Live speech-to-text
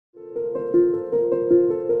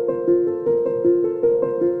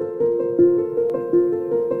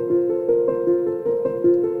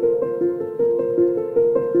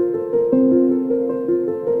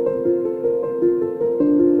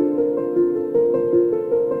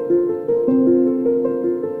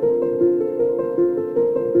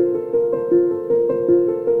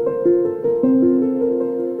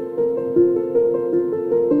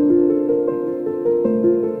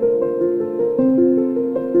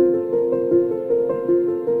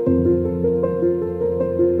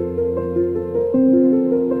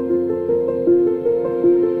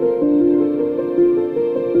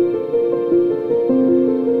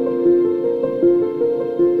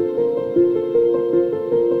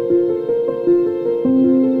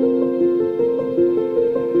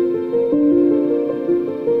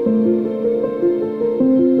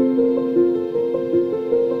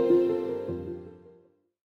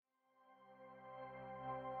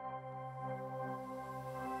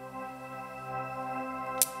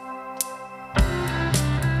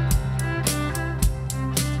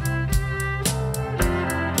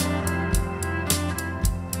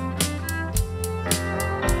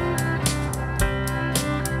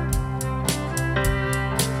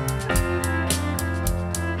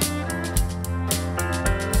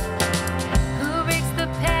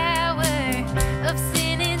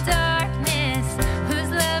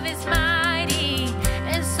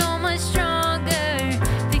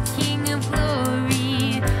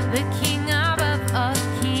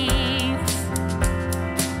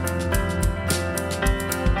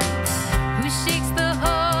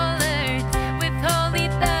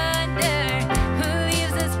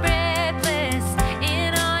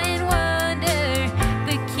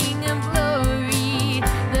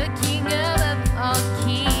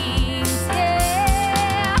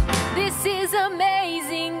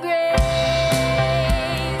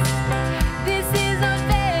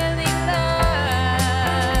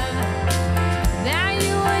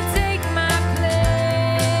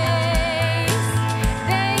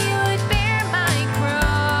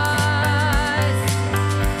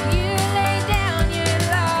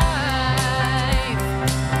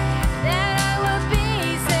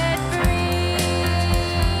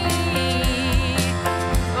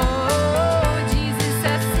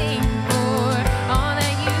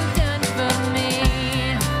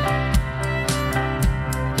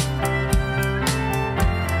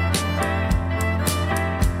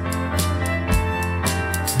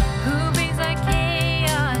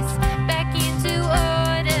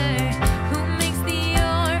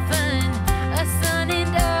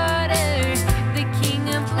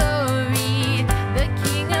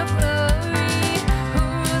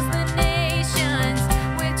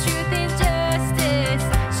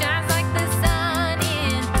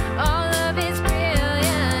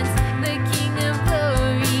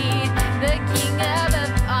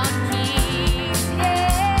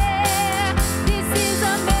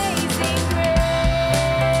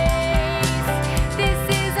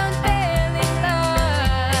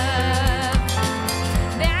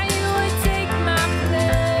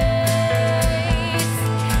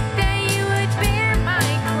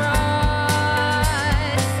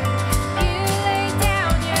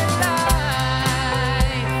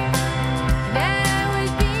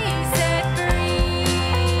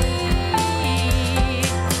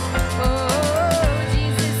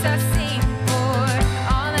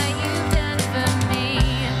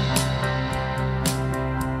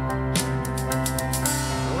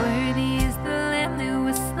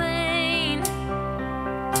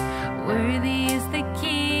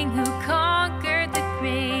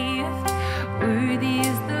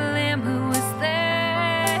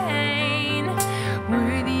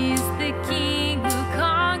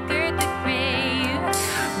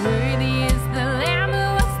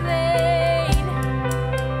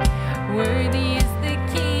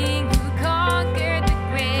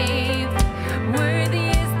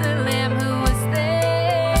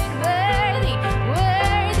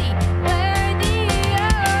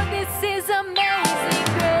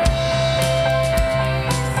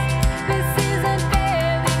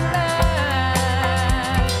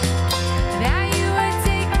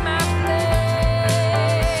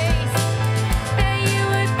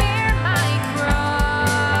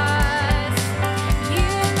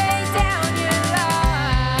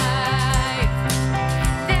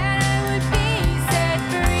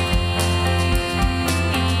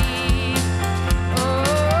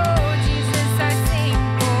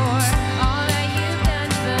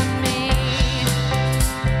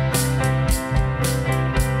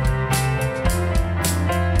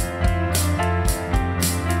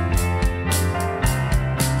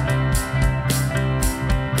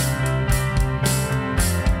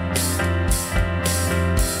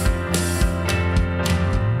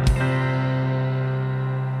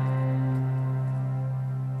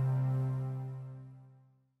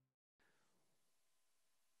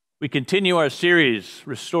We continue our series,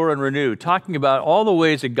 Restore and Renew, talking about all the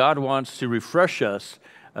ways that God wants to refresh us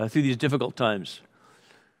through these difficult times.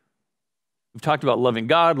 We've talked about loving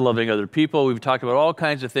God, loving other people. We've talked about all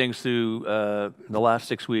kinds of things through the last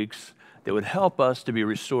 6 weeks that would help us to be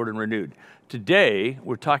restored and renewed. Today,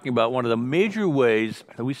 we're talking about one of the major ways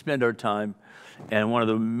that we spend our time and one of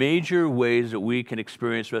the major ways that we can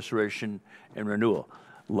experience restoration and renewal,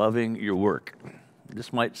 loving your work.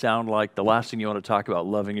 This might sound like the last thing you want to talk about,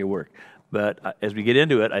 loving your work. But as we get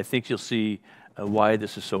into it, I think you'll see why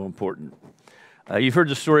this is so important. You've heard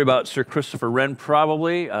the story about Sir Christopher Wren,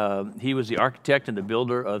 probably. He was the architect and the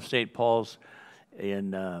builder of St. Paul's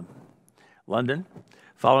in London.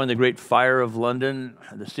 Following the Great Fire of London,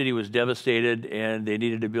 the city was devastated, and they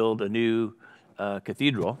needed to build a new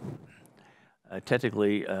cathedral.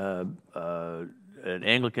 Technically, an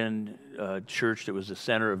Anglican church that was the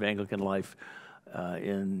center of Anglican life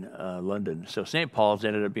in London. So St. Paul's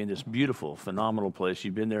ended up being this beautiful, phenomenal place.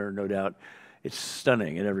 You've been there, no doubt. It's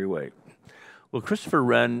stunning in every way. Well, Christopher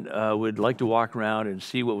Wren would like to walk around and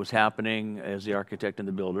see what was happening as the architect and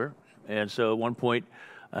the builder. And so at one point,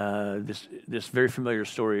 this very familiar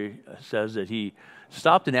story says that he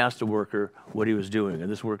stopped and asked a worker what he was doing.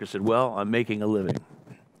 And this worker said, "Well, I'm making a living."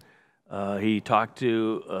 He talked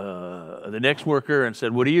to the next worker and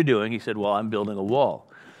said, "What are you doing?" He said, "Well, I'm building a wall."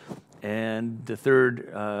 And the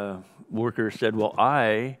third worker said, "Well,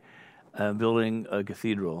 I am building a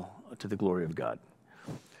cathedral to the glory of God."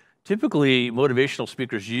 Typically, motivational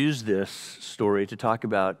speakers use this story to talk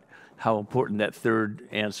about how important that third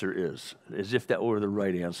answer is, as if that were the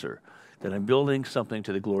right answer, that I'm building something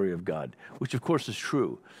to the glory of God, which of course is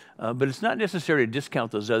true. But it's not necessary to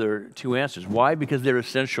discount those other two answers. Why? Because they're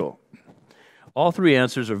essential. All three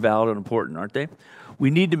answers are valid and important, aren't they? We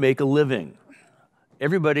need to make a living.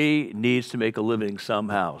 Everybody needs to make a living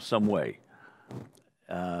somehow, some way.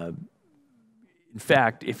 In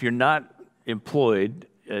fact, if you're not employed,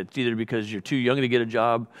 it's either because you're too young to get a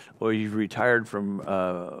job or you've retired from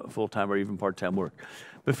full-time or even part-time work.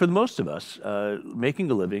 But for most of us, making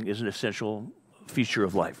a living is an essential feature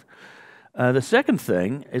of life. The second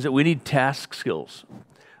thing is that we need task skills.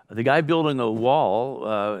 The guy building a wall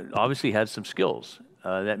obviously had some skills.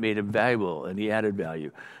 That made him valuable, and he added value.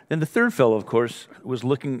 Then the third fellow, of course, was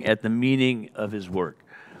looking at the meaning of his work.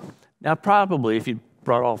 Now, probably, if you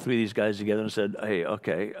brought all three of these guys together and said, "Hey,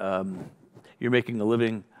 okay, you're making a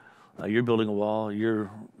living, you're building a wall, you're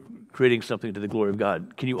creating something to the glory of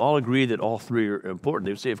God. Can you all agree that all three are important?"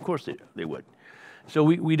 They would say, of course they would. So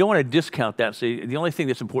we don't want to discount that and say the only thing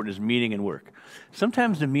that's important is meaning in work.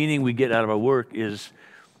 Sometimes the meaning we get out of our work is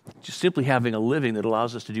just simply having a living that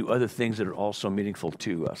allows us to do other things that are also meaningful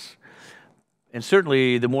to us. And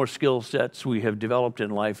certainly, the more skill sets we have developed in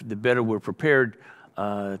life, the better we're prepared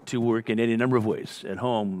to work in any number of ways, at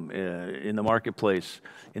home, in the marketplace,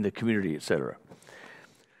 in the community, etc.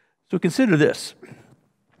 So consider this.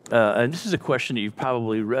 And this is a question that you've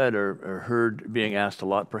probably read or heard being asked a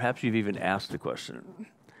lot. Perhaps you've even asked the question.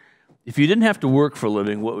 If you didn't have to work for a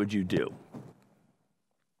living, what would you do?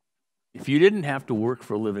 If you didn't have to work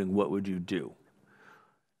for a living, what would you do?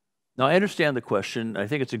 Now, I understand the question. I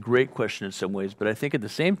think it's a great question in some ways, but I think at the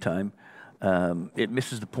same time, it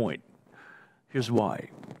misses the point. Here's why.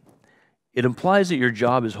 It implies that your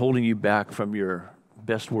job is holding you back from your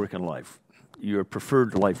best work in life, your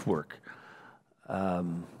preferred life work.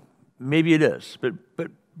 Maybe it is,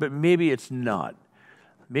 but maybe it's not.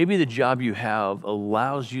 Maybe the job you have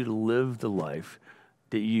allows you to live the life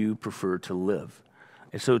that you prefer to live.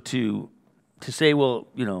 And so to say, well,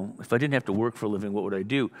 you know, if I didn't have to work for a living, what would I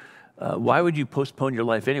do? Why would you postpone your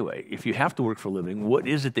life anyway? If you have to work for a living, what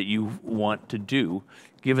is it that you want to do,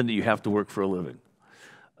 given that you have to work for a living?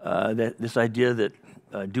 This idea that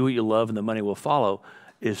do what you love and the money will follow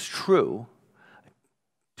is true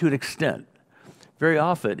to an extent. Very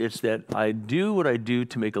often, it's that I do what I do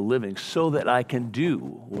to make a living so that I can do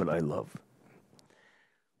what I love.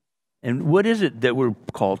 And what is it that we're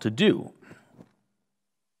called to do?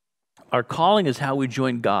 Our calling is how we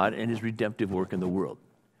join God in his redemptive work in the world.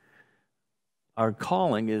 Our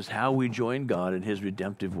calling is how we join God in his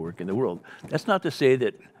redemptive work in the world. That's not to say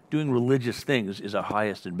that doing religious things is our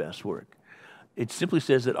highest and best work. It simply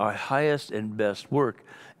says that our highest and best work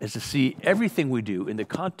is to see everything we do in the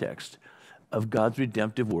context of God's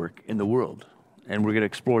redemptive work in the world. And we're going to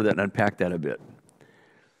explore that and unpack that a bit.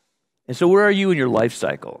 And so where are you in your life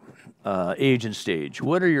cycle, age and stage?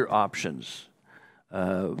 What are your options?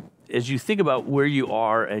 As you think about where you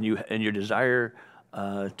are and your desire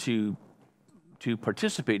to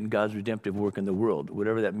participate in God's redemptive work in the world,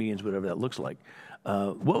 whatever that means, whatever that looks like,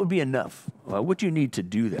 what would be enough? What do you need to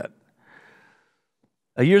do that?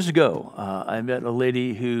 Years ago, I met a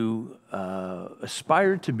lady who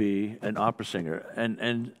aspired to be an opera singer,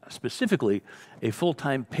 and specifically a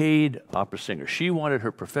full-time paid opera singer. She wanted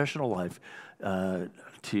her professional life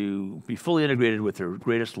to be fully integrated with her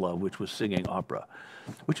greatest love, which was singing opera,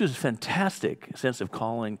 which was a fantastic sense of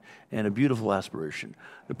calling and a beautiful aspiration.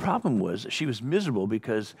 The problem was she was miserable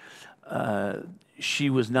because she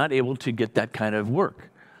was not able to get that kind of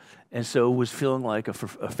work, and so was feeling like a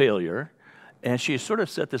failure. And she sort of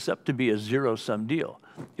set this up to be a zero-sum deal.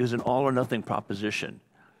 It was an all-or-nothing proposition.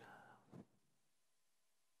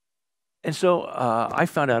 And so I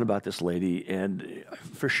found out about this lady, and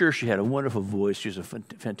for sure she had a wonderful voice. She was a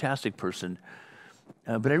fantastic person.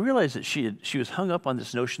 But I realized that she was hung up on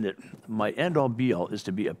this notion that my end-all, be-all is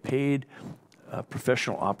to be a paid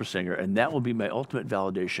professional opera singer, and that will be my ultimate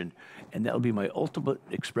validation, and that will be my ultimate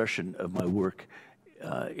expression of my work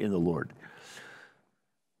in the Lord.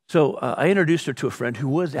 So I introduced her to a friend who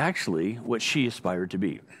was actually what she aspired to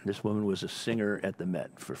be. This woman was a singer at the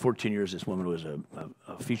Met. For 14 years, this woman was a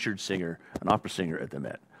featured singer, an opera singer at the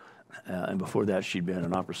Met. And before that, she'd been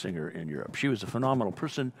an opera singer in Europe. She was a phenomenal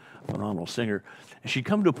person, phenomenal singer. And she'd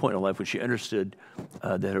come to a point in life when she understood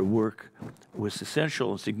that her work was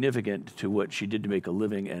essential and significant to what she did to make a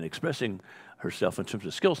living and expressing herself in terms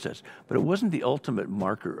of skill sets. But it wasn't the ultimate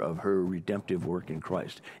marker of her redemptive work in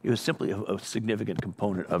Christ. It was simply a significant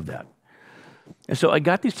component of that. And so I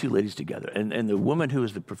got these two ladies together, and the woman who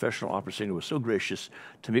was the professional opera singer was so gracious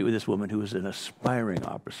to meet with this woman who was an aspiring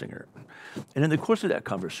opera singer. And in the course of that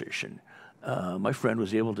conversation, my friend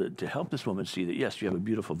was able to help this woman see that, yes, you have a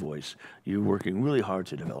beautiful voice. You're working really hard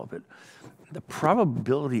to develop it. The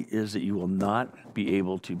probability is that you will not be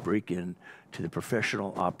able to break in to the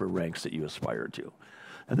professional opera ranks that you aspire to.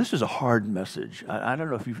 Now, this is a hard message. I don't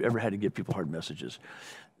know if you've ever had to give people hard messages.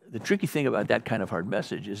 The tricky thing about that kind of hard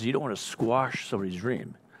message is you don't want to squash somebody's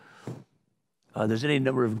dream. There's any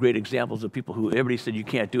number of great examples of people who everybody said you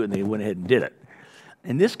can't do it, and they went ahead and did it.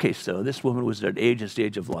 In this case, though, this woman was at an age and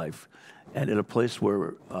stage of life and at a place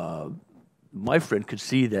where my friend could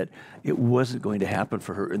see that it wasn't going to happen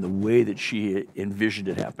for her in the way that she envisioned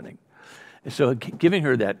it happening. And so giving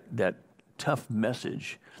her that tough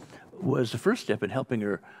message was the first step in helping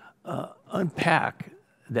her unpack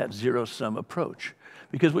that zero-sum approach.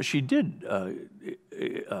 Because what she did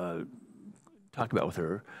talk about with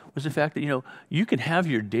her was the fact that, you can have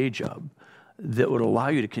your day job that would allow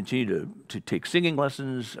you to continue to take singing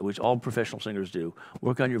lessons, which all professional singers do,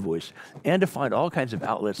 work on your voice, and to find all kinds of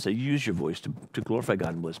outlets to use your voice to glorify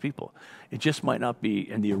God and bless people. It just might not be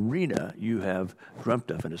in the arena you have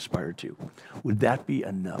dreamt of and aspired to. Would that be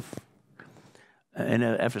enough? And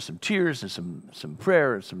after some tears and some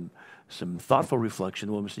prayer and some thoughtful reflection,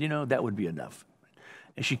 the woman said, that would be enough.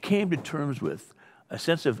 And she came to terms with a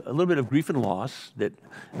sense of a little bit of grief and loss that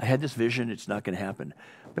I had this vision, it's not going to happen.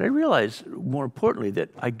 But I realized, more importantly, that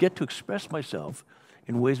I get to express myself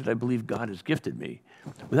in ways that I believe God has gifted me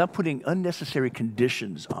without putting unnecessary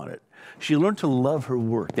conditions on it. She learned to love her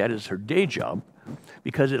work, that is her day job,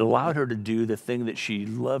 because it allowed her to do the thing that she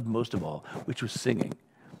loved most of all, which was singing.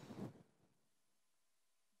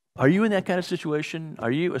 Are you in that kind of situation?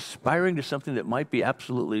 Are you aspiring to something that might be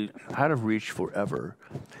absolutely out of reach forever?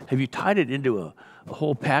 Have you tied it into a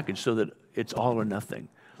whole package so that it's all or nothing?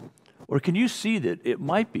 Or can you see that it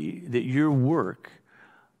might be that your work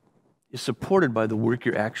is supported by the work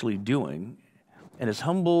you're actually doing, and as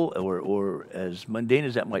humble or as mundane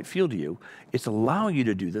as that might feel to you, it's allowing you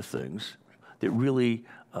to do the things that really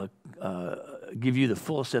give you the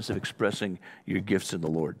fullest sense of expressing your gifts in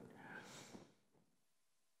the Lord?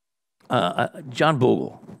 John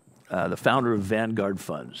Bogle, the founder of Vanguard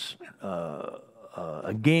Funds,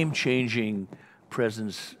 a game-changing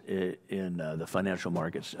presence in the financial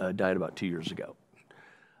markets, died about 2 years ago.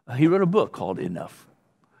 He wrote a book called Enough.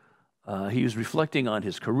 He was reflecting on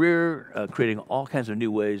his career, creating all kinds of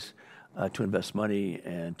new ways to invest money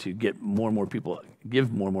and to get more and more people,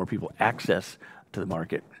 give more and more people access to the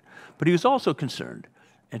market. But he was also concerned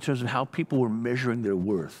in terms of how people were measuring their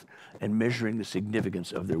worth and measuring the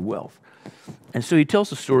significance of their wealth. And so he tells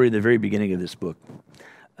a story in the very beginning of this book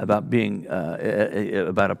about being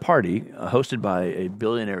about a party hosted by a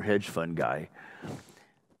billionaire hedge fund guy.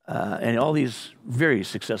 And all these very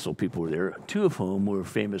successful people were there, two of whom were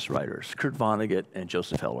famous writers, Kurt Vonnegut and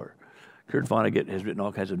Joseph Heller. Kurt Vonnegut has written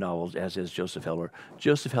all kinds of novels, as has Joseph Heller.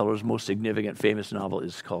 Joseph Heller's most significant, famous novel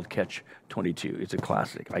is called Catch-22. It's a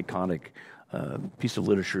classic, iconic piece of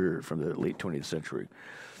literature from the late 20th century.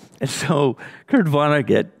 And so Kurt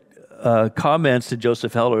Vonnegut comments to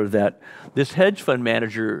Joseph Heller that this hedge fund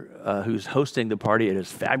manager who's hosting the party at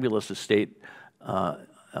his fabulous estate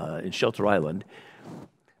in Shelter Island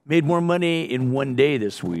made more money in one day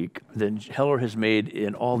this week than Heller has made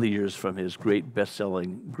in all the years from his great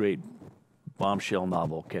best-selling, great bombshell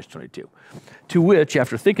novel, Catch-22. To which,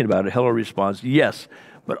 after thinking about it, Heller responds, yes,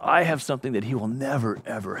 but I have something that he will never,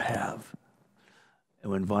 ever have.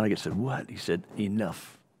 And when Vonnegut said, what? He said,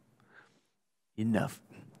 enough. Enough.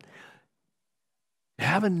 To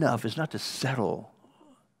have enough is not to settle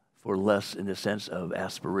for less in the sense of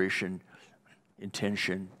aspiration,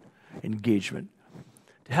 intention, engagement.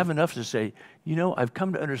 To have enough to say, you know, I've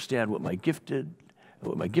come to understand what my gifting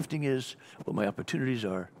is, what my opportunities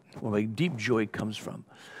are, where my deep joy comes from.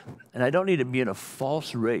 And I don't need to be in a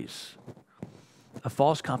false race, a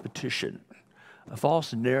false competition, a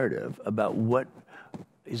false narrative about what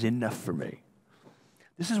is enough for me.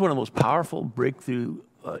 This is one of the most powerful breakthrough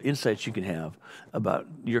insights you can have about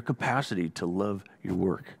your capacity to love your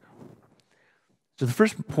work. So the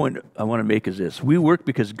first point I want to make is this. We work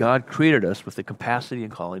because God created us with the capacity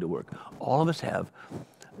and calling to work. All of us have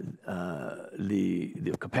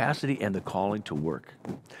the capacity and the calling to work.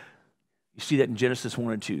 You see that in Genesis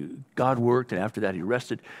 1 and 2. God worked, and after that he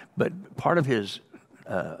rested. But part of his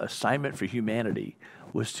assignment for humanity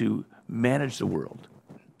was to manage the world,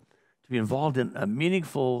 to be involved in a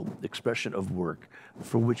meaningful expression of work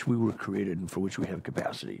for which we were created and for which we have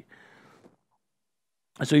capacity.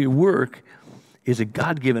 And so your work is a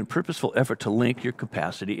God-given, purposeful effort to link your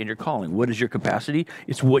capacity and your calling. What is your capacity?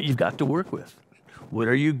 It's what you've got to work with. What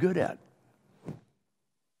are you good at?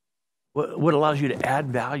 What allows you to add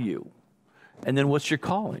value? And then what's your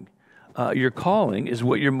calling? Your calling is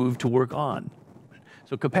what you're moved to work on.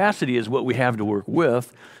 So capacity is what we have to work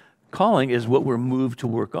with. Calling is what we're moved to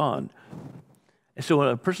work on. And so when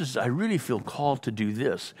a person says, I really feel called to do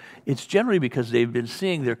this, it's generally because they've been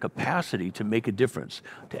seeing their capacity to make a difference,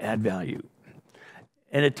 to add value.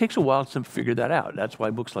 And it takes a while to figure that out. That's why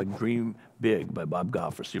books like Dream Big by Bob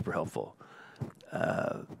Goff are super helpful.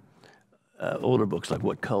 Older books like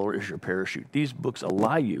What Color is Your Parachute? These books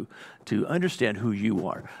allow you to understand who you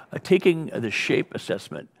are. Taking the SHAPE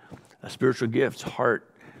assessment, spiritual gifts,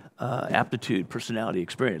 heart, aptitude, personality,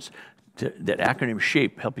 experience, that acronym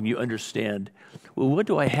SHAPE, helping you understand, well, what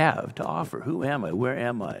do I have to offer? Who am I? Where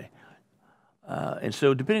am I? And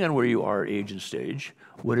so depending on where you are, age and stage,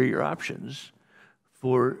 what are your options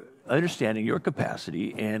for understanding your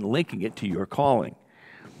capacity and linking it to your calling?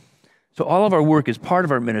 So all of our work is part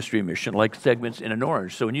of our ministry mission, like segments in an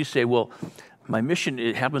orange. So when you say, well, my mission,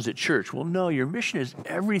 it happens at church. Well, no, your mission is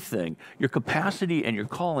everything. Your capacity and your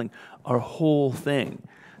calling are a whole thing.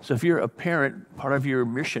 So if you're a parent, part of your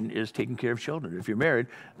mission is taking care of children. If you're married,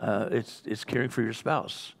 it's caring for your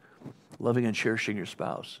spouse, loving and cherishing your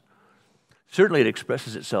spouse. Certainly it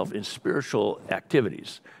expresses itself in spiritual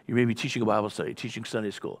activities. You may be teaching a Bible study, teaching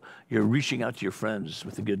Sunday school. You're reaching out to your friends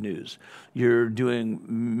with the good news. You're doing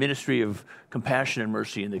ministry of compassion and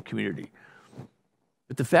mercy in the community.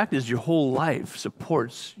 But the fact is your whole life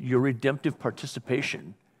supports your redemptive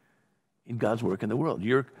participation in God's work in the world.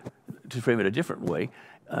 To frame it a different way,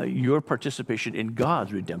 your participation in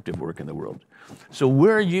God's redemptive work in the world. So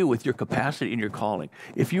where are you with your capacity and your calling?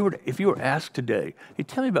 If you were asked today, hey,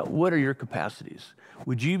 tell me about what are your capacities,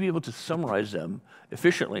 would you be able to summarize them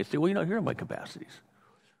efficiently and say, well, here are my capacities.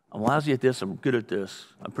 I'm lousy at this, I'm good at this,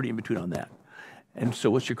 I'm pretty in between on that. And so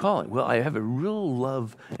what's your calling? Well, I have a real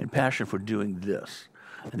love and passion for doing this.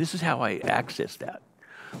 And this is how I access that.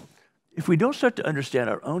 If we don't start to understand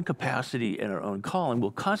our own capacity and our own calling,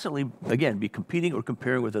 we'll constantly, again, be competing or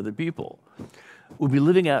comparing with other people. We'll be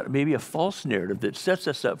living out maybe a false narrative that sets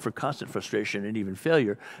us up for constant frustration and even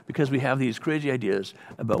failure because we have these crazy ideas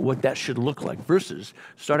about what that should look like versus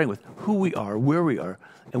starting with who we are, where we are,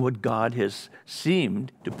 and what God has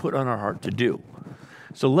seemed to put on our heart to do.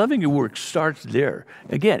 So loving your work starts there.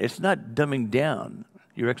 Again, it's not dumbing down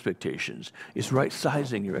your expectations. It's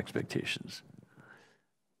right-sizing your expectations.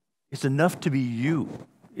 It's enough to be you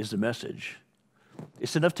is the message.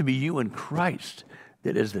 It's enough to be you in Christ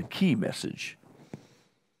that is the key message.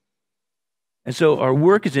 And so our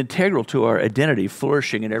work is integral to our identity,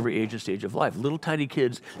 flourishing in every age and stage of life. Little tiny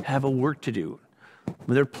kids have a work to do.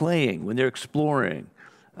 When they're playing, when they're exploring,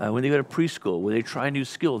 when they go to preschool, when they try new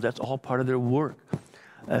skills, that's all part of their work.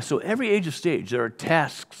 So every age of stage, there are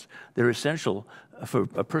tasks that are essential for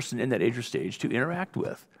a person in that age or stage to interact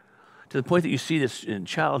with. To the point that you see this in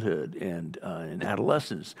childhood and in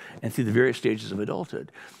adolescence and through the various stages of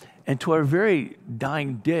adulthood. And to our very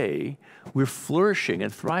dying day, we're flourishing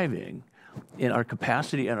and thriving in our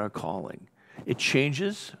capacity and our calling. It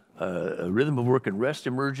changes. A rhythm of work and rest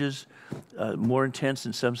emerges, more intense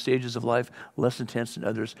in some stages of life, less intense in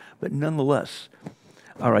others. But nonetheless,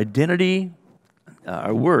 our identity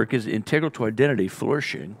our work is integral to our identity,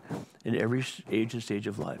 flourishing in every age and stage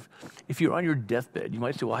of life. If you're on your deathbed, you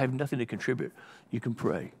might say, well, I have nothing to contribute. You can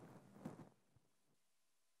pray.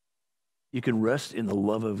 You can rest in the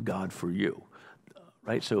love of God for you,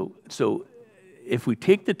 right? So if we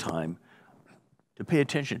take the time to pay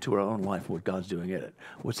attention to our own life, what God's doing in it,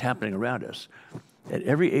 what's happening around us, at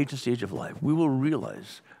every age and stage of life, we will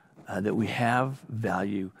realize that we have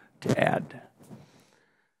value to add.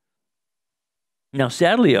 Now,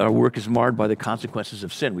 sadly, our work is marred by the consequences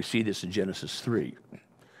of sin. We see this in Genesis 3,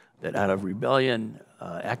 that out of rebellion,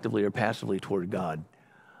 actively or passively toward God,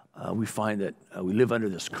 we find that we live under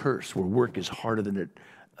this curse where work is harder than it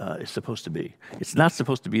is supposed to be. It's not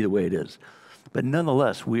supposed to be the way it is. But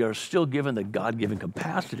nonetheless, we are still given the God-given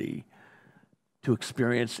capacity to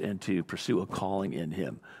experience and to pursue a calling in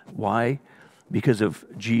Him. Why? Because of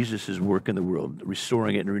Jesus' work in the world,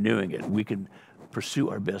 restoring it and renewing it. We can pursue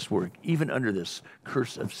our best work, even under this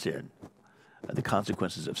curse of sin, the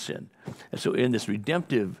consequences of sin. And so in this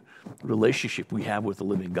redemptive relationship we have with the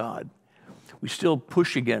living God, we still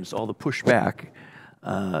push against all the pushback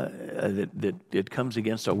that comes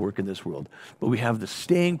against our work in this world. But we have the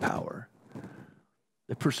staying power,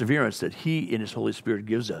 the perseverance that He in His Holy Spirit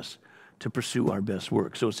gives us to pursue our best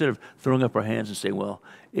work. So instead of throwing up our hands and saying, well,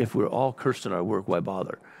 if we're all cursed in our work, why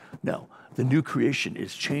bother? No, the new creation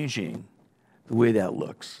is changing the way that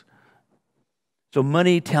looks. So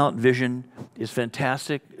money, talent, vision is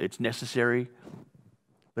fantastic. It's necessary,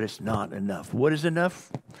 but it's not enough. What is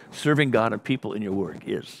enough? Serving God and people in your work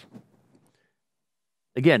is.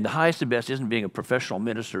 Again, the highest and best isn't being a professional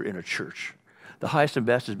minister in a church. The highest and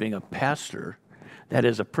best is being a pastor, that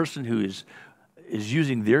is, a person who is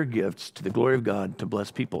using their gifts to the glory of God to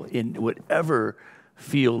bless people in whatever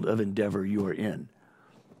field of endeavor you are in.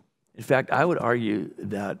 In fact, I would argue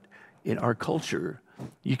that in our culture,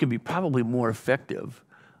 you can be probably more effective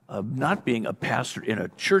not being a pastor in a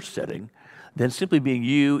church setting than simply being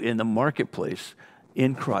you in the marketplace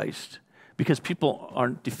in Christ, because people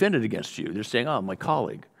aren't defended against you. They're saying, oh, my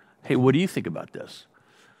colleague, hey, what do you think about this?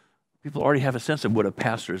 People already have a sense of what a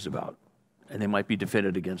pastor is about, and they might be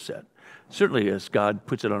defended against that. Certainly, as God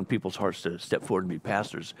puts it on people's hearts to step forward and be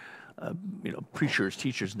pastors, preachers,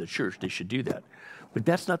 teachers in the church, they should do that. But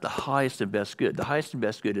that's not the highest and best good. The highest and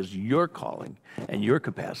best good is your calling and your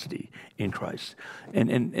capacity in Christ.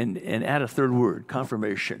 And add a third word,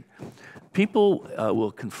 confirmation. People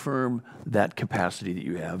will confirm that capacity that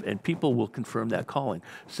you have, and people will confirm that calling.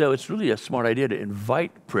 So it's really a smart idea to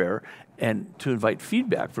invite prayer and to invite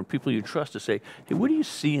feedback from people you trust to say, hey, what do you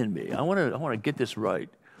see in me? I want to get this right.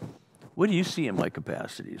 What do you see in my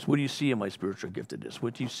capacities? What do you see in my spiritual giftedness?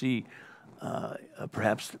 What do you see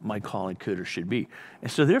perhaps my calling could or should be?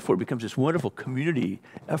 And so therefore it becomes this wonderful community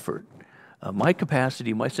effort. My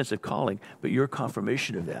capacity, my sense of calling, but your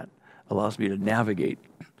confirmation of that allows me to navigate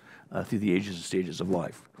through the ages and stages of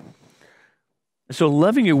life. And so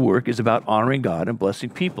loving your work is about honoring God and blessing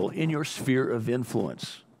people in your sphere of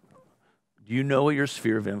influence. Do you know what your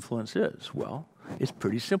sphere of influence is? Well, it's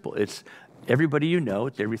pretty simple. It's everybody you know,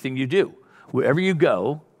 it's everything you do. Wherever you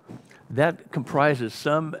go, that comprises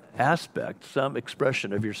some aspect, some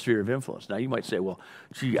expression of your sphere of influence. Now, you might say, well,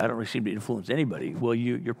 gee, I don't really seem to influence anybody. Well,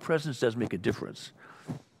 your presence does make a difference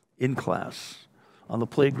in class, on the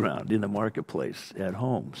playground, in the marketplace, at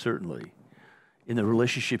home, certainly, in the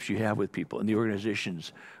relationships you have with people, in the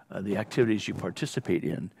organizations, the activities you participate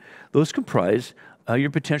in. Those comprise your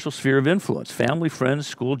potential sphere of influence: family, friends,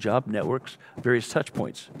 school, job, networks, various touch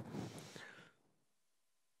points.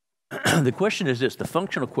 The question is this, the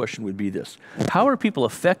functional question would be this: how are people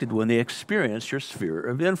affected when they experience your sphere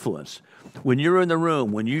of influence? When you're in the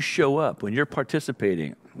room, when you show up, when you're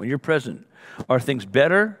participating, when you're present, are things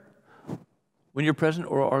better when you're present,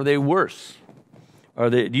 or are they worse?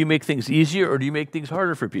 Do you make things easier, or do you make things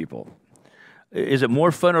harder for people? Is it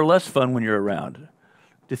more fun or less fun when you're around?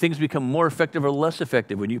 Do things become more effective or less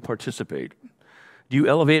effective when you participate? Do you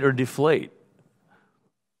elevate or deflate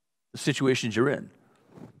the situations you're in?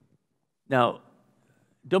 Now,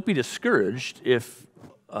 don't be discouraged if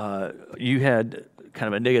you had kind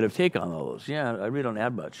of a negative take on all those. Yeah, I really don't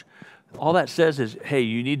add much. All that says is, hey,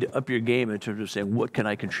 you need to up your game in terms of saying, what can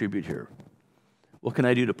I contribute here? What can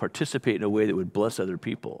I do to participate in a way that would bless other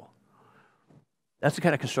people? That's the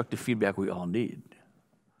kind of constructive feedback we all need.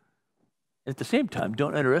 At the same time,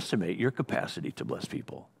 don't underestimate your capacity to bless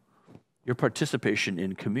people, your participation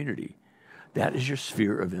in community. That is your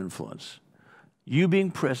sphere of influence. You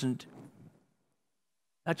being present,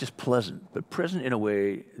 not just pleasant, but present in a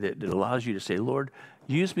way that allows you to say, Lord,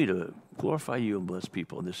 use me to glorify you and bless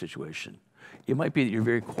people in this situation. It might be that you're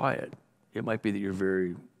very quiet. It might be that you're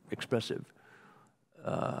very expressive.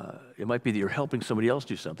 It might be that you're helping somebody else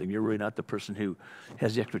do something. You're really not the person who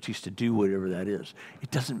has the expertise to do whatever that is.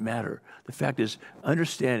 It doesn't matter. The fact is,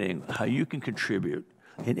 understanding how you can contribute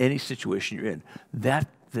in any situation you're in, that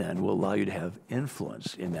then will allow you to have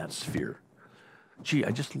influence in that sphere. Gee,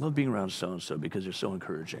 I just love being around so-and-so because they're so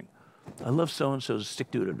encouraging. I love so-and-so's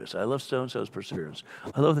stick-to-itiveness. I love so-and-so's perseverance.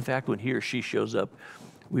 I love the fact when he or she shows up,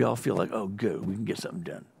 we all feel like, oh, good, we can get something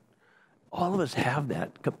done. All of us have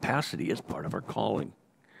that capacity as part of our calling.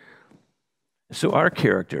 So our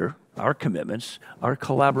character, our commitments, our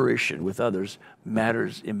collaboration with others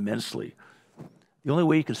matters immensely. The only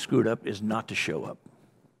way you can screw it up is not to show up,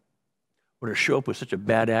 or to show up with such a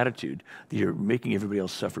bad attitude that you're making everybody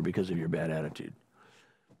else suffer because of your bad attitude.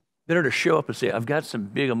 Better to show up and say, I've got some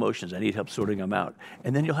big emotions, I need help sorting them out.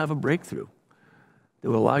 And then you'll have a breakthrough that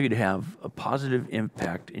will allow you to have a positive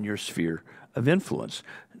impact in your sphere of influence,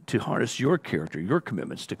 to harness your character, your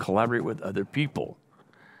commitments, to collaborate with other people.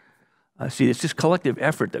 See, it's this collective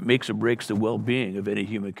effort that makes or breaks the well-being of any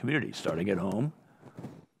human community, starting at home,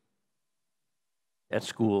 at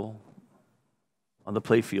school, on the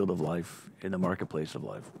playfield of life, in the marketplace of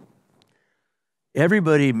life.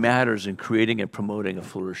 Everybody matters in creating and promoting a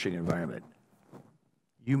flourishing environment.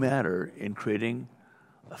 You matter in creating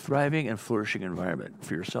a thriving and flourishing environment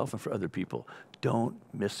for yourself and for other people. Don't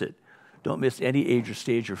miss it. Don't miss any age or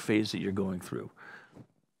stage or phase that you're going through.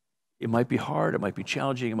 It might be hard, it might be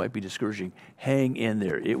challenging, it might be discouraging. Hang in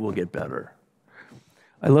there, it will get better.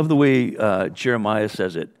 I love the way Jeremiah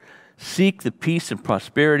says it. Seek the peace and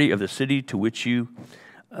prosperity of the city to which you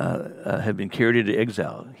have been carried into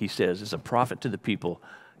exile, he says, as a prophet to the people,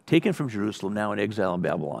 taken from Jerusalem, now in exile in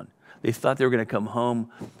Babylon. They thought they were going to come home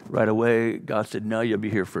right away. God said, no, you'll be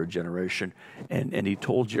here for a generation. And he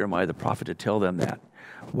told Jeremiah the prophet to tell them that.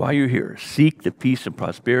 While you're here, seek the peace and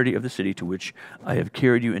prosperity of the city to which I have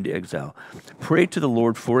carried you into exile. Pray to the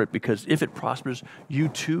Lord for it, because if it prospers, you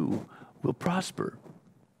too will prosper.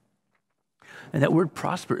 And that word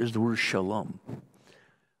prosper is the word shalom.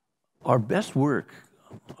 Our best work,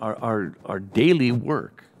 our daily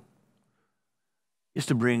work, is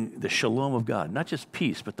to bring the shalom of God, not just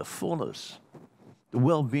peace, but the fullness, the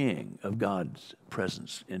well-being of God's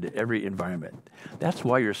presence into every environment. That's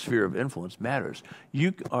why your sphere of influence matters.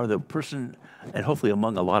 You are the person, and hopefully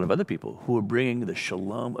among a lot of other people, who are bringing the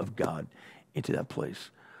shalom of God into that place.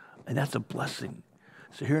 And that's a blessing.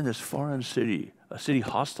 So here in this foreign city, a city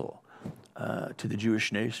hostile to the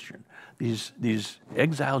Jewish nation, these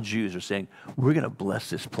exiled Jews are saying, we're going to bless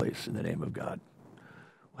this place in the name of God.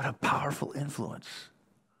 What a powerful influence.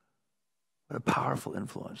 What a powerful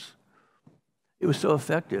influence. It was so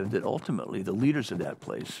effective that ultimately the leaders of that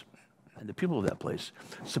place and the people of that place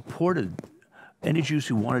supported any Jews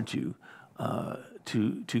who wanted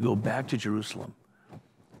to go back to Jerusalem.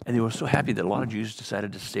 And they were so happy that a lot of Jews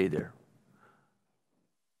decided to stay there.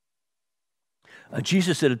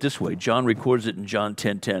 Jesus said it this way. John records it in John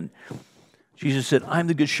 10:10. Jesus said, I'm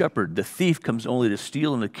the good shepherd. The thief comes only to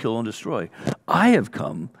steal and to kill and destroy. I have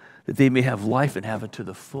come that they may have life and have it to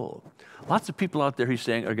the full. Lots of people out there, he's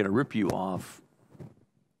saying, are going to rip you off.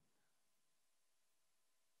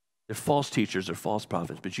 They're false teachers, they're false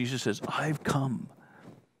prophets. But Jesus says, I've come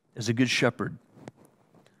as a good shepherd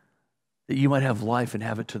that you might have life and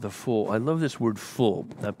have it to the full. I love this word full.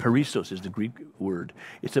 Perissos is the Greek word.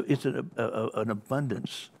 It's an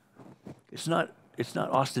abundance. It's not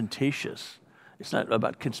ostentatious. It's not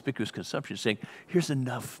about conspicuous consumption. It's saying, here's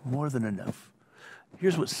enough, more than enough.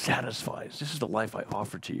 Here's what satisfies. This is the life I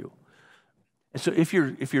offer to you. And so if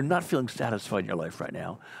you're not feeling satisfied in your life right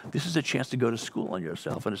now, this is a chance to go to school on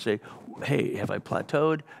yourself and to say, hey, have I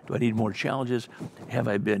plateaued? Do I need more challenges? Have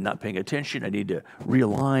I been not paying attention? I need to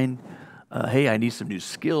realign. Hey, I need some new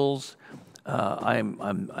skills.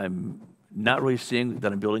 I'm not really seeing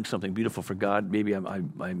that I'm building something beautiful for God. Maybe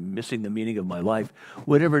I'm missing the meaning of my life.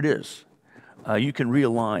 Whatever it is, you can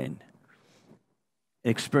realign and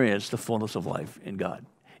experience the fullness of life in God.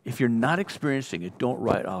 If you're not experiencing it, don't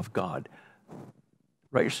write off God.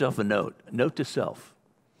 Write yourself a note to self.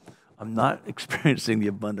 I'm not experiencing the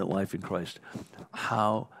abundant life in Christ.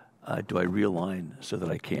 How do I realign so that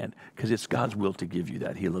I can? Because it's God's will to give you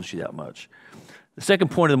that. He loves you that much. The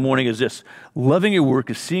second point of the morning is this. Loving your work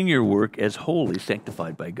is seeing your work as holy,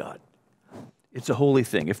 sanctified by God. It's a holy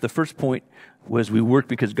thing. If the first point was we work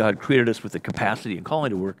because God created us with the capacity and calling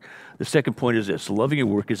to work, the second point is this. Loving your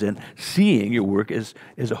work is then seeing your work as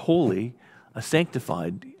a holy, a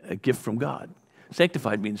sanctified gift from God.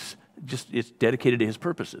 Sanctified means just it's dedicated to his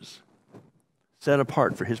purposes, set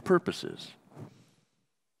apart for his purposes.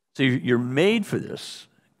 So you're made for this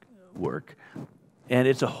work, and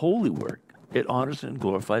it's a holy work. It honors and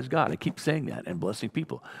glorifies God. I keep saying that, and blessing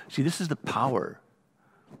people. See, this is the power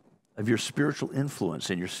of your spiritual influence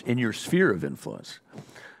in your sphere of influence.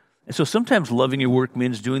 And so sometimes loving your work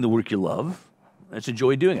means doing the work you love. It's a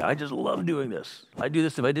joy doing it. I just love doing this. I'd do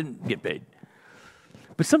this if I didn't get paid.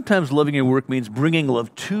 But sometimes loving your work means bringing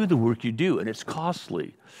love to the work you do, and it's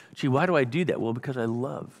costly. Gee, why do I do that? Well, because I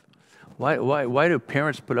love. Why do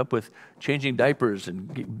parents put up with changing diapers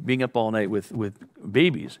and being up all night with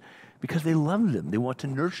babies? Because they love them. They want to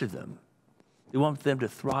nurture them. They want them to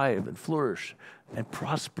thrive and flourish and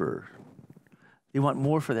prosper. They want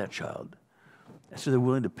more for that child. And so they're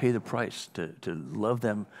willing to pay the price to love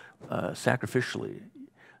them sacrificially.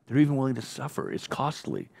 They're even willing to suffer. It's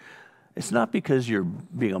costly. It's not because you're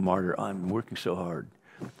being a martyr, I'm working so hard.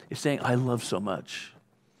 It's saying, I love so much.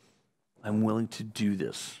 I'm willing to do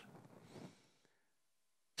this.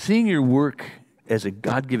 Seeing your work as a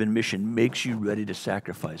God-given mission makes you ready to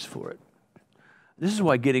sacrifice for it. This is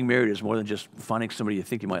why getting married is more than just finding somebody you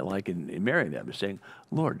think you might like and marrying them. It's saying,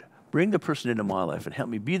 Lord, bring the person into my life and help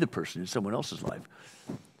me be the person in someone else's life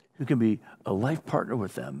who can be a life partner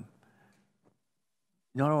with them,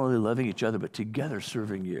 not only loving each other, but together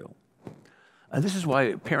serving you. And this is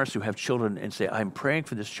why parents who have children and say, I'm praying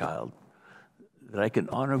for this child, that I can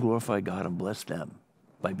honor and glorify God and bless them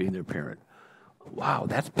by being their parent. Wow,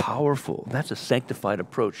 that's powerful. That's a sanctified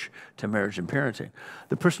approach to marriage and parenting.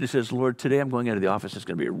 The person who says, Lord, today I'm going into the office, it's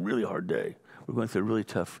going to be a really hard day. We're going through a really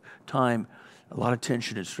tough time, a lot of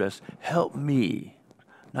tension and stress. Help me,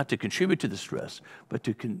 not to contribute to the stress, but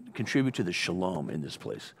to contribute to the shalom in this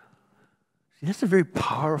place. See, that's a very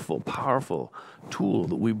powerful, powerful tool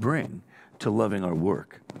that we bring to loving our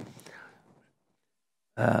work.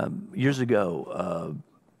 Years ago,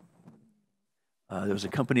 there was a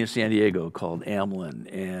company in San Diego called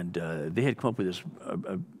Amlin, and they had come up with this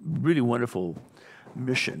a really wonderful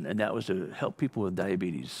mission, and that was to help people with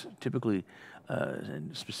diabetes, typically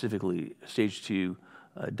and specifically stage 2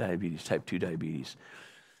 diabetes, type 2 diabetes.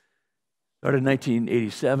 Started in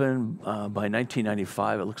 1987. By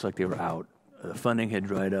 1995, it looks like they were out. The funding had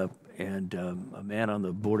dried up, and a man on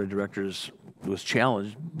the board of directors was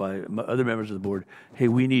challenged by other members of the board, hey,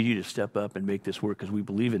 we need you to step up and make this work because we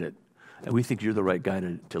believe in it. And we think you're the right guy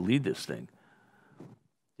to lead this thing.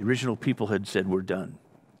 The original people had said, we're done.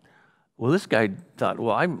 Well, this guy thought,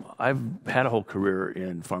 well, I've had a whole career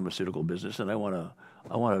in pharmaceutical business, and I want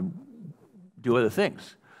to do other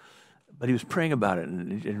things. But he was praying about it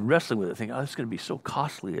and wrestling with it, thinking, oh, it's going to be so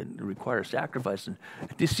costly and require sacrifice. And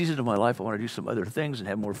at this season of my life, I want to do some other things and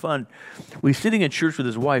have more fun. Well, he's sitting in church with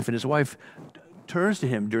his wife, and his wife turns to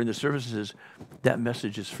him during the service and says, that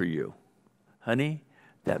message is for you. Honey,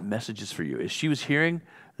 that message is for you. As she was hearing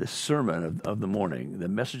the sermon of the morning, the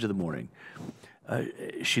message of the morning,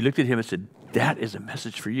 she looked at him and said, that is a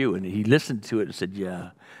message for you. And he listened to it and said,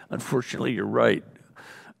 yeah, unfortunately, you're right.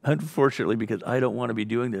 Unfortunately, because I don't want to be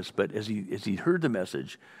doing this. But as he heard the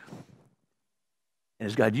message, and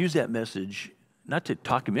as God used that message, not to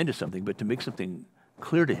talk him into something, but to make something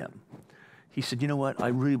clear to him, he said, you know what? I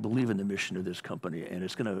really believe in the mission of this company, and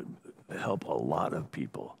it's going to help a lot of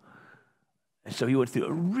people. And so he went through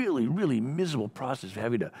a really, really miserable process of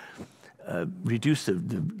having to reduce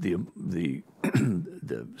the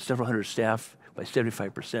several hundred staff by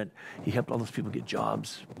 75%. He helped all those people get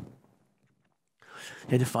jobs.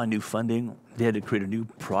 They had to find new funding. They had to create a new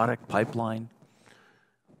product pipeline.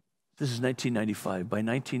 This is 1995. By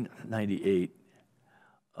 1998,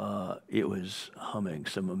 it was humming.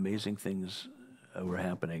 Some amazing things were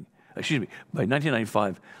happening. Excuse me, by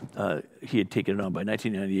 1995, he had taken it on. By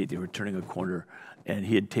 1998, they were turning a corner, and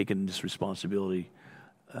he had taken this responsibility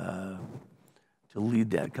to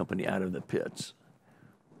lead that company out of the pits.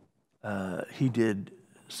 He did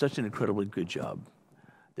such an incredibly good job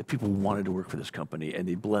that people wanted to work for this company, and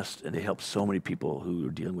they blessed and they helped so many people who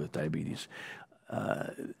were dealing with diabetes.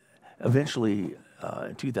 Eventually,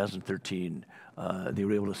 in 2013, they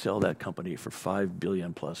were able to sell that company for $5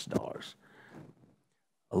 billion plus.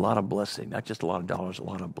 A lot of blessing, not just a lot of dollars, a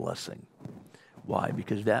lot of blessing. Why?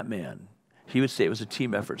 Because that man, he would say it was a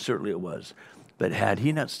team effort, certainly it was, but had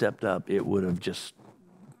he not stepped up, it would have just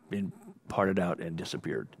been parted out and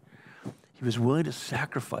disappeared. He was willing to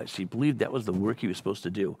sacrifice. He believed that was the work he was supposed to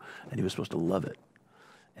do, and he was supposed to love it.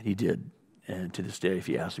 And he did. And to this day, if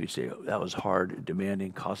he asked me, he'd say, oh, that was hard,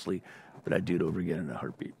 demanding, costly, but I'd do it over again in a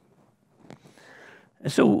heartbeat.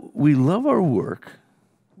 And so we love our work.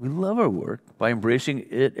 We love our work by embracing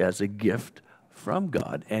it as a gift from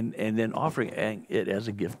God and then offering it as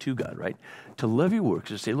a gift to God, right? To love your work,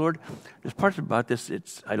 to say, Lord, there's parts about this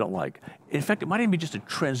I don't like. In fact, it might even be just a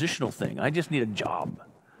transitional thing. I just need a job.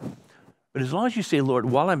 But as long as you say, Lord,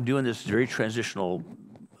 while I'm doing this very transitional,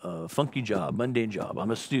 funky job, mundane job,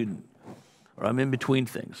 I'm a student, or I'm in between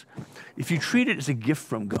things, if you treat it as a gift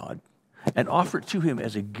from God and offer it to him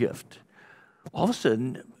as a gift, all of a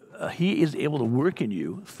sudden, he is able to work in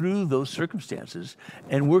you through those circumstances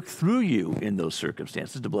and work through you in those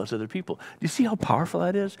circumstances to bless other people. Do you see how powerful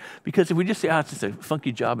that is? Because if we just say, it's just a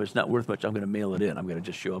funky job, it's not worth much, I'm going to mail it in, I'm going to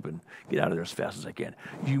just show up and get out of there as fast as I can.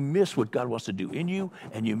 You miss what God wants to do in you,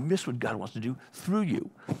 and you miss what God wants to do through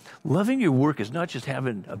you. Loving your work is not just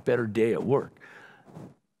having a better day at work.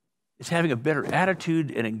 It's having a better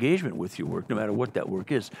attitude and engagement with your work, no matter what that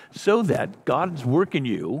work is, so that God's work in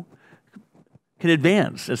you can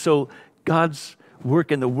advance. And so God's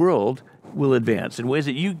work in the world will advance in ways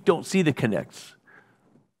that you don't see the connects.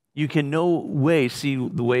 You can no way see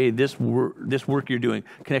the way this work you're doing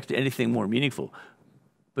connects to anything more meaningful.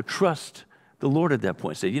 But trust the Lord at that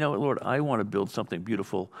point. Say, you know what, Lord, I want to build something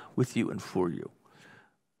beautiful with you and for you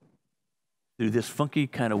through this funky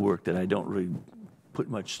kind of work that I don't really put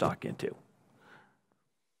much stock into.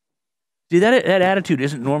 See, that attitude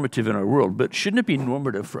isn't normative in our world, but shouldn't it be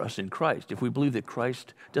normative for us in Christ if we believe that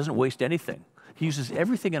Christ doesn't waste anything? He uses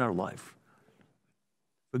everything in our life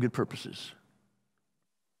for good purposes.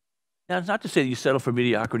 Now, it's not to say that you settle for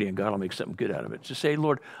mediocrity and God will make something good out of it. It's to say,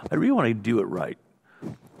 Lord, I really want to do it right.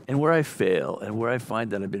 And where I fail and where I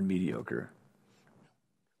find that I've been mediocre,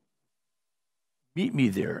 meet me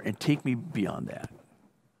there and take me beyond that.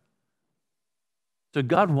 So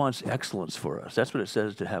God wants excellence for us. That's what it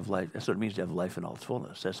says to have life. That's what it means to have life in all its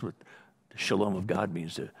fullness. That's what the shalom of God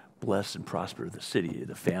means, to bless and prosper the city,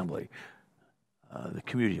 the family, the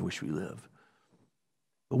community in which we live.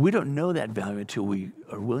 But we don't know that value until we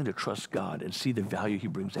are willing to trust God and see the value he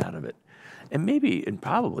brings out of it. And maybe, and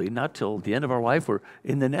probably, not till the end of our life or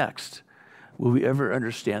in the next, will we ever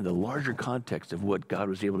understand the larger context of what God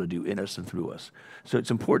was able to do in us and through us. So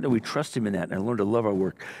it's important that we trust him in that and learn to love our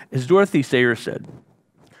work. As Dorothy Sayers said,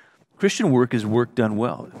 Christian work is work done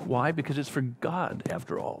well. Why? Because it's for God,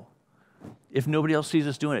 after all. If nobody else sees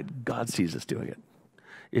us doing it, God sees us doing it.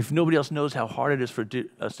 If nobody else knows how hard it is for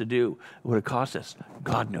us to do what it costs us,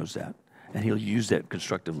 God knows that. And he'll use that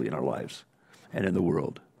constructively in our lives and in the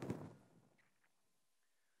world.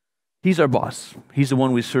 He's our boss. He's the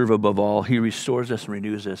one we serve above all. He restores us and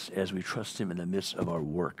renews us as we trust him in the midst of our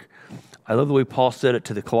work. I love the way Paul said it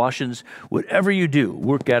to the Colossians. Whatever you do,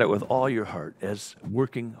 work at it with all your heart as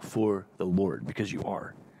working for the Lord, because you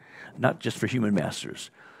are, not just for human masters.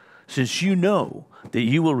 Since you know that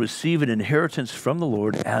you will receive an inheritance from the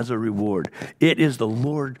Lord as a reward. It is the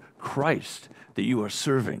Lord Christ that you are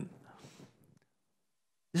serving.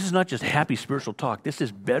 This is not just happy spiritual talk. This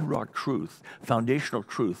is bedrock truth, foundational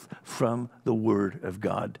truth from the Word of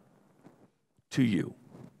God to you,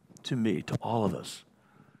 to me, to all of us.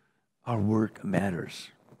 Our work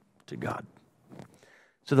matters to God.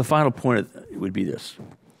 So the final point would be this.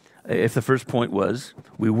 If the first point was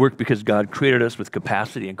we work because God created us with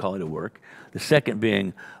capacity and calling to work, the second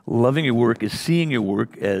being loving your work is seeing your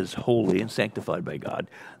work as holy and sanctified by God.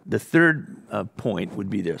 The third point would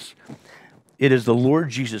be this. It is the Lord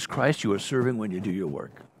Jesus Christ you are serving when you do your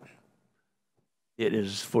work. It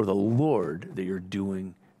is for the Lord that you're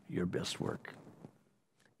doing your best work.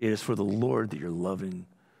 It is for the Lord that you're loving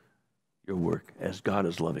your work. As God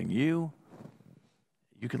is loving you,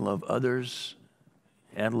 you can love others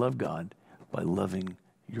and love God by loving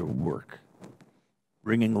your work,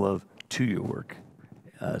 bringing love to your work,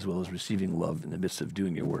 as well as receiving love in the midst of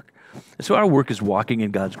doing your work. And so our work is walking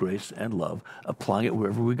in God's grace and love, applying it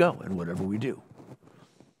wherever we go and whatever we do.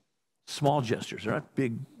 Small gestures. They're not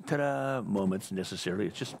big ta-da moments necessarily.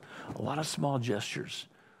 It's just a lot of small gestures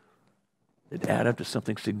that add up to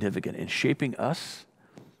something significant in shaping us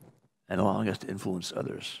and allowing us to influence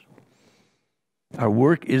others. Our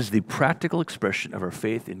work is the practical expression of our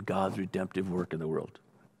faith in God's redemptive work in the world.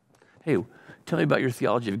 Hey, tell me about your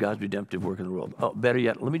theology of God's redemptive work in the world. Oh, better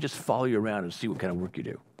yet, let me just follow you around and see what kind of work you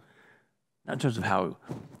do. Not in terms of how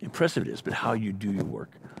impressive it is, but how you do your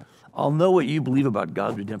work. I'll know what you believe about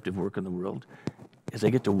God's redemptive work in the world as I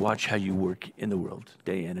get to watch how you work in the world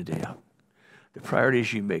day in and day out. The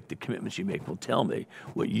priorities you make, the commitments you make will tell me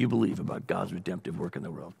what you believe about God's redemptive work in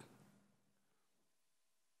the world.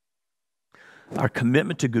 Our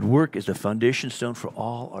commitment to good work is the foundation stone for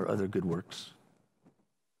all our other good works.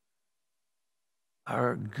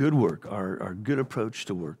 Our good work, our good approach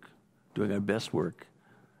to work, doing our best work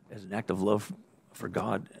as an act of love for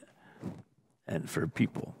God and for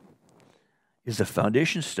people, is the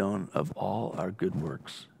foundation stone of all our good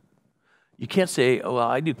works. You can't say, oh, well,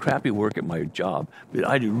 I do crappy work at my job, but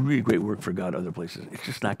I do really great work for God other places. It's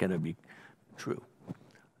just not going to be true.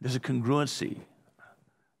 There's a congruency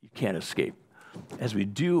you can't escape. As we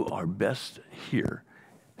do our best here,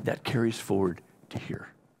 that carries forward to here.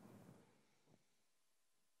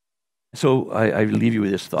 So I leave you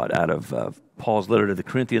with this thought out of Paul's letter to the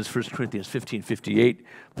Corinthians, 1 Corinthians 15:58.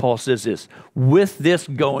 Paul says this, with this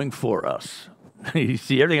going for us. You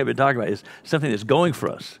see, everything I've been talking about is something that's going for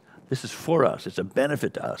us. This is for us. It's a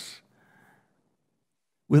benefit to us.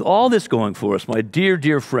 With all this going for us, my dear,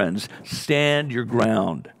 dear friends, stand your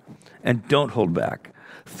ground and don't hold back.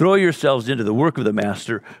 Throw yourselves into the work of the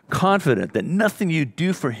Master, confident that nothing you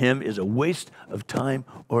do for him is a waste of time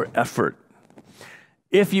or effort.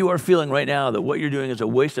 If you are feeling right now that what you're doing is a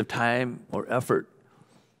waste of time or effort,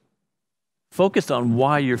 focus on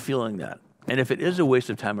why you're feeling that. And if it is a waste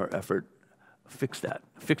of time or effort, fix that.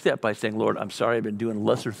 Fix that by saying, Lord, I'm sorry I've been doing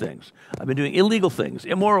lesser things. I've been doing illegal things,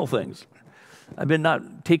 immoral things. I've been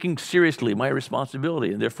not taking seriously my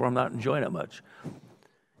responsibility, and therefore I'm not enjoying it much.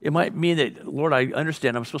 It might mean that, Lord, I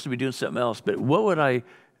understand I'm supposed to be doing something else, but what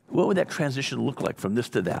would that transition look like from this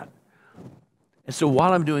to that? And so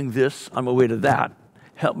while I'm doing this on my way to that,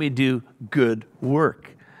 help me do good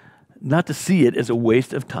work, not to see it as a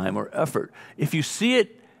waste of time or effort. If you see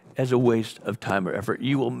it as a waste of time or effort,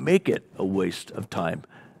 you will make it a waste of time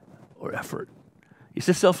or effort. It's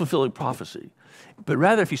a self-fulfilling prophecy. But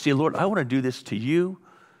rather, if you say, Lord, I want to do this to you,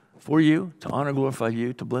 for you, to honor, glorify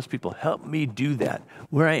you, to bless people, help me do that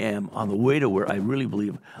where I am on the way to where I really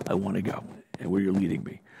believe I want to go and where you're leading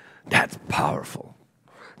me. That's powerful.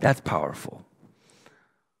 That's powerful.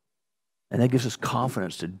 And that gives us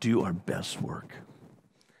confidence to do our best work.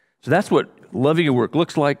 So that's what loving your work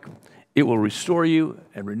looks like. It will restore you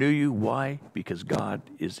and renew you. Why? Because God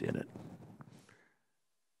is in it.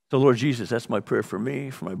 So, Lord Jesus, that's my prayer for me,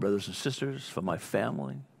 for my brothers and sisters, for my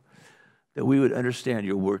family, that we would understand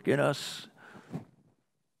your work in us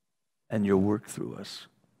and your work through us.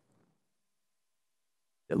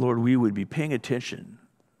 That, Lord, we would be paying attention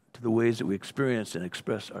to the ways that we experience and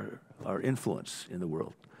express our influence in the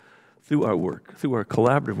world through our work, through our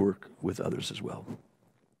collaborative work with others as well.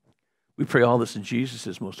 We pray all this in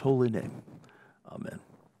Jesus' most holy name. Amen.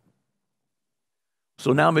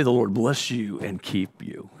 So now may the Lord bless you and keep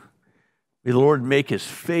you. May the Lord make his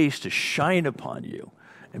face to shine upon you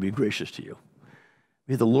and be gracious to you.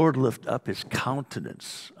 May the Lord lift up his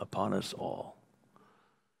countenance upon us all,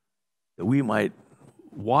 that we might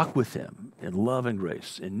walk with him in love and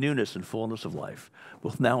grace, in newness and fullness of life,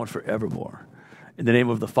 both now and forevermore. In the name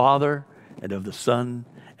of the Father, and of the Son,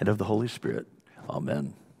 and of the Holy Spirit.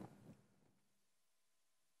 Amen.